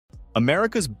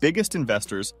America's biggest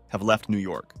investors have left New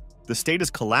York. The state is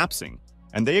collapsing,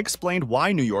 and they explained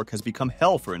why New York has become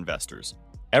hell for investors.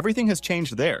 Everything has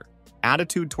changed there.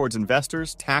 Attitude towards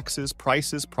investors, taxes,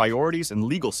 prices, priorities, and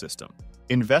legal system.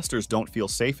 Investors don't feel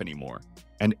safe anymore,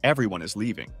 and everyone is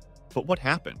leaving. But what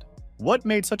happened? What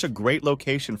made such a great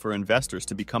location for investors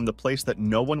to become the place that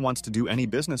no one wants to do any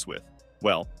business with?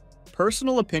 Well,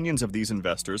 personal opinions of these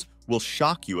investors will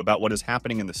shock you about what is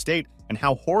happening in the state and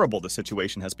how horrible the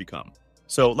situation has become.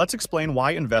 So let's explain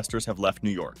why investors have left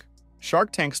New York.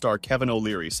 Shark Tank star Kevin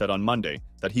O'Leary said on Monday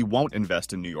that he won't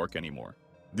invest in New York anymore.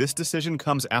 This decision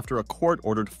comes after a court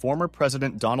ordered former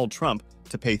President Donald Trump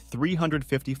to pay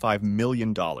 $355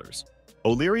 million.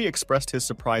 O'Leary expressed his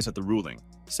surprise at the ruling,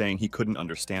 saying he couldn't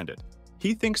understand it.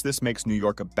 He thinks this makes New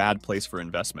York a bad place for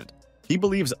investment. He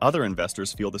believes other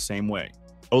investors feel the same way.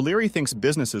 O'Leary thinks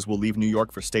businesses will leave New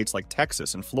York for states like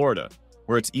Texas and Florida,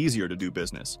 where it's easier to do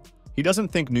business. He doesn't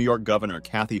think New York Governor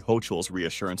Kathy Hochul's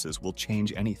reassurances will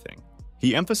change anything.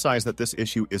 He emphasized that this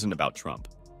issue isn't about Trump.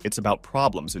 It's about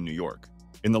problems in New York.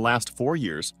 In the last 4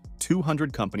 years,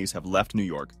 200 companies have left New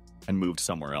York and moved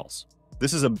somewhere else.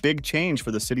 This is a big change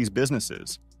for the city's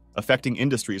businesses, affecting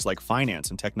industries like finance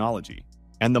and technology.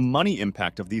 And the money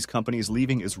impact of these companies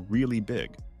leaving is really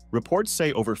big. Reports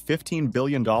say over $15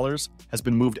 billion has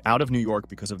been moved out of New York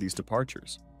because of these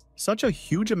departures. Such a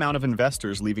huge amount of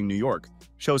investors leaving New York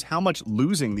shows how much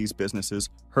losing these businesses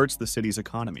hurts the city's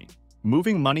economy.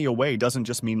 Moving money away doesn't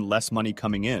just mean less money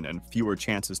coming in and fewer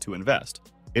chances to invest.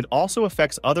 It also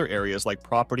affects other areas like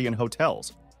property and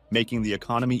hotels, making the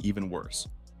economy even worse.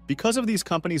 Because of these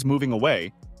companies moving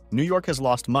away, New York has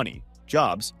lost money,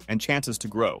 jobs, and chances to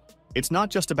grow. It's not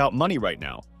just about money right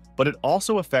now, but it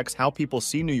also affects how people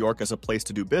see New York as a place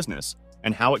to do business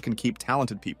and how it can keep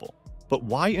talented people. But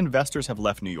why investors have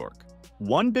left New York?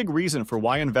 One big reason for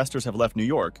why investors have left New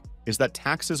York is that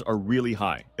taxes are really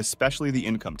high, especially the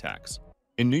income tax.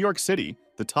 In New York City,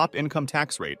 the top income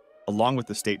tax rate, along with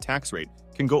the state tax rate,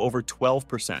 can go over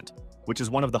 12%, which is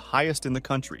one of the highest in the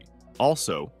country.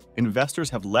 Also, investors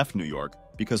have left New York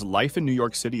because life in New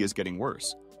York City is getting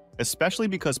worse, especially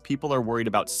because people are worried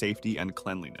about safety and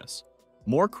cleanliness.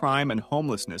 More crime and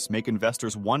homelessness make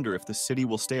investors wonder if the city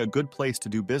will stay a good place to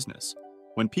do business.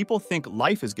 When people think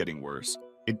life is getting worse,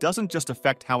 it doesn't just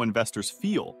affect how investors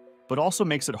feel, but also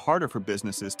makes it harder for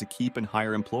businesses to keep and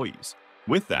hire employees.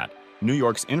 With that, New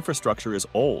York's infrastructure is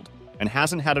old and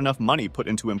hasn't had enough money put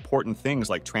into important things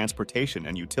like transportation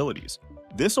and utilities.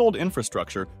 This old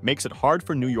infrastructure makes it hard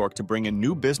for New York to bring in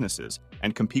new businesses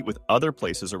and compete with other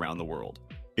places around the world.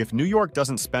 If New York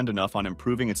doesn't spend enough on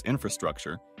improving its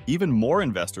infrastructure, even more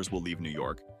investors will leave New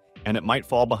York, and it might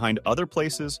fall behind other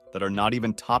places that are not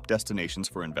even top destinations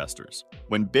for investors.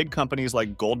 When big companies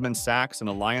like Goldman Sachs and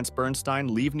AllianceBernstein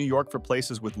leave New York for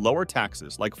places with lower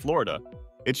taxes like Florida,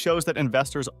 it shows that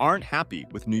investors aren't happy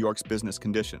with New York's business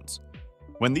conditions.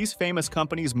 When these famous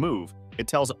companies move, it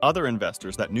tells other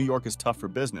investors that New York is tough for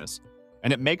business,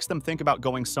 and it makes them think about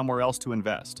going somewhere else to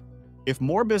invest. If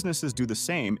more businesses do the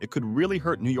same, it could really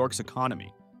hurt New York's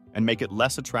economy and make it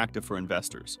less attractive for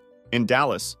investors. In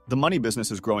Dallas, the money business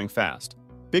is growing fast.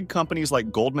 Big companies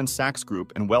like Goldman Sachs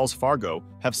Group and Wells Fargo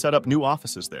have set up new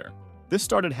offices there. This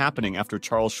started happening after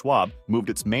Charles Schwab moved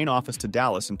its main office to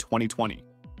Dallas in 2020.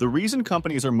 The reason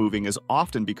companies are moving is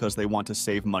often because they want to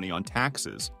save money on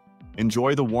taxes,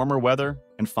 enjoy the warmer weather,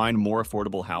 and find more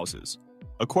affordable houses.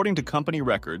 According to company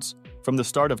records, from the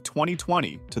start of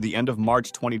 2020 to the end of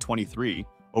March 2023,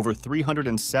 over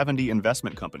 370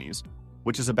 investment companies,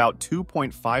 which is about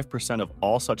 2.5% of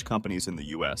all such companies in the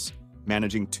US,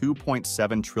 managing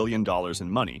 $2.7 trillion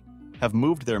in money, have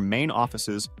moved their main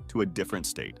offices to a different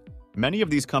state. Many of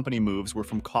these company moves were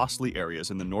from costly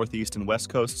areas in the Northeast and West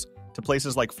Coasts to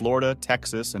places like Florida,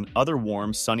 Texas, and other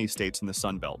warm, sunny states in the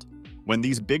Sun Belt. When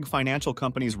these big financial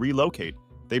companies relocate,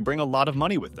 they bring a lot of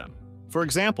money with them. For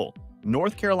example,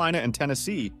 North Carolina and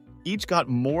Tennessee each got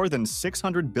more than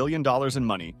 $600 billion in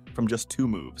money from just 2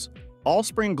 moves.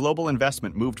 Allspring Global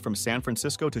Investment moved from San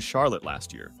Francisco to Charlotte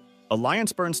last year.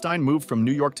 AllianceBernstein moved from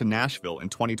New York to Nashville in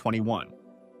 2021.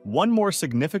 One more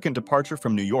significant departure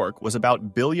from New York was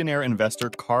about billionaire investor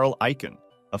Carl Icahn,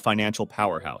 a financial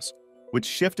powerhouse, which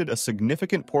shifted a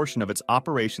significant portion of its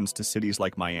operations to cities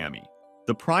like Miami.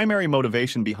 The primary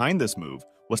motivation behind this move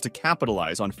was to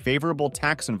capitalize on favorable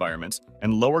tax environments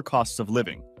and lower costs of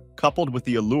living, coupled with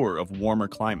the allure of warmer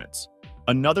climates.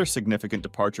 Another significant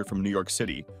departure from New York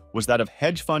City was that of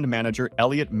hedge fund manager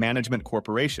Elliott Management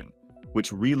Corporation,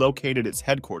 which relocated its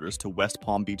headquarters to West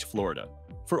Palm Beach, Florida.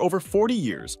 For over 40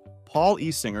 years, Paul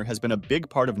E. Singer has been a big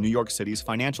part of New York City's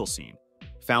financial scene,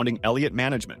 founding Elliott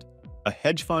Management, a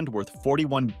hedge fund worth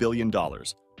 $41 billion,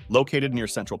 located near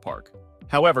Central Park.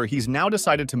 However, he's now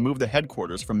decided to move the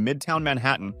headquarters from Midtown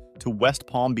Manhattan to West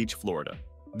Palm Beach, Florida.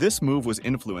 This move was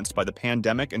influenced by the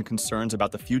pandemic and concerns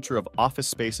about the future of office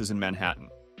spaces in Manhattan.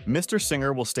 Mr.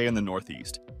 Singer will stay in the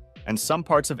Northeast, and some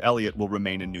parts of Elliott will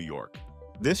remain in New York.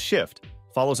 This shift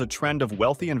follows a trend of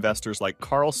wealthy investors like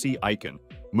Carl C. Icahn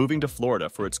moving to Florida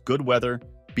for its good weather,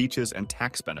 beaches, and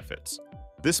tax benefits.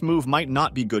 This move might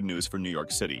not be good news for New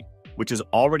York City, which is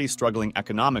already struggling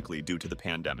economically due to the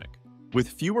pandemic. With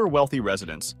fewer wealthy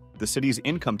residents, the city's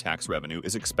income tax revenue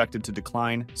is expected to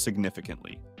decline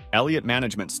significantly. Elliott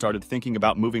management started thinking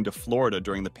about moving to Florida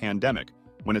during the pandemic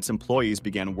when its employees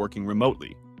began working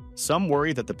remotely. Some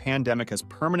worry that the pandemic has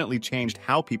permanently changed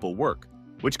how people work,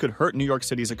 which could hurt New York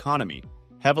City's economy,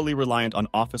 heavily reliant on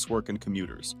office work and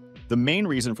commuters. The main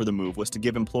reason for the move was to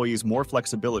give employees more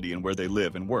flexibility in where they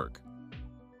live and work.